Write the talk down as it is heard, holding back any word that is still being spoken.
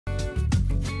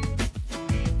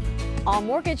All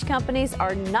mortgage companies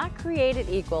are not created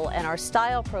equal, and our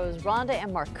style pros, Rhonda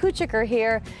and Mark Kuchik, are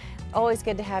here. Always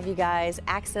good to have you guys.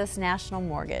 Access National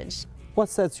Mortgage. What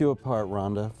sets you apart,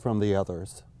 Rhonda, from the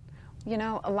others? You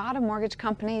know, a lot of mortgage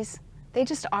companies, they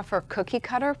just offer cookie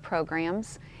cutter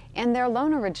programs, and their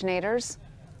loan originators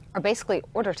are basically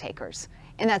order takers.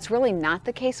 And that's really not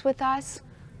the case with us.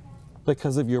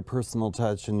 Because of your personal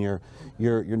touch and your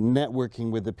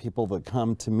networking with the people that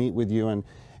come to meet with you.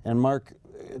 And Mark,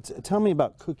 tell me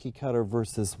about cookie cutter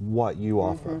versus what you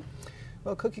offer.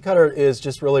 Well, cookie cutter is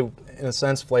just really, in a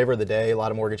sense, flavor of the day. A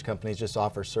lot of mortgage companies just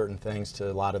offer certain things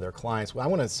to a lot of their clients. Well, I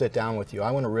want to sit down with you.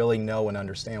 I want to really know and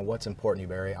understand what's important to you,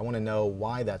 Barry. I want to know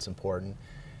why that's important.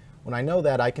 When I know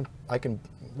that, I can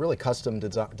really custom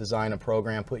design a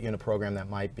program, put you in a program that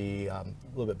might be a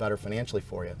little bit better financially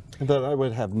for you. That I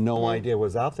would have no idea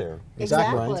was out there.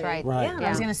 Exactly. That's right. Right. Yeah, and I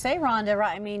was going to say, Rhonda,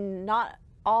 right? I mean, not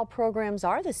all programs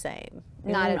are the same.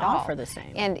 They Not don't at all. offer the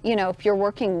same. And you know, if you're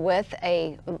working with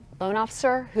a loan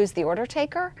officer who's the order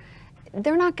taker,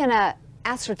 they're not going to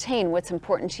ascertain what's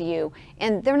important to you,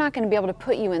 and they're not going to be able to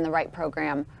put you in the right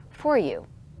program for you.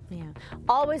 Yeah,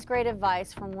 always great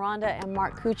advice from Rhonda and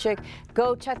Mark Kuchik.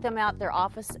 Go check them out. Their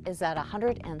office is at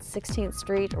 116th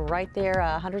Street, right there,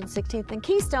 116th and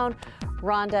Keystone.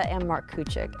 Rhonda and Mark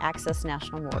Kuchik, Access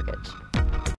National Mortgage.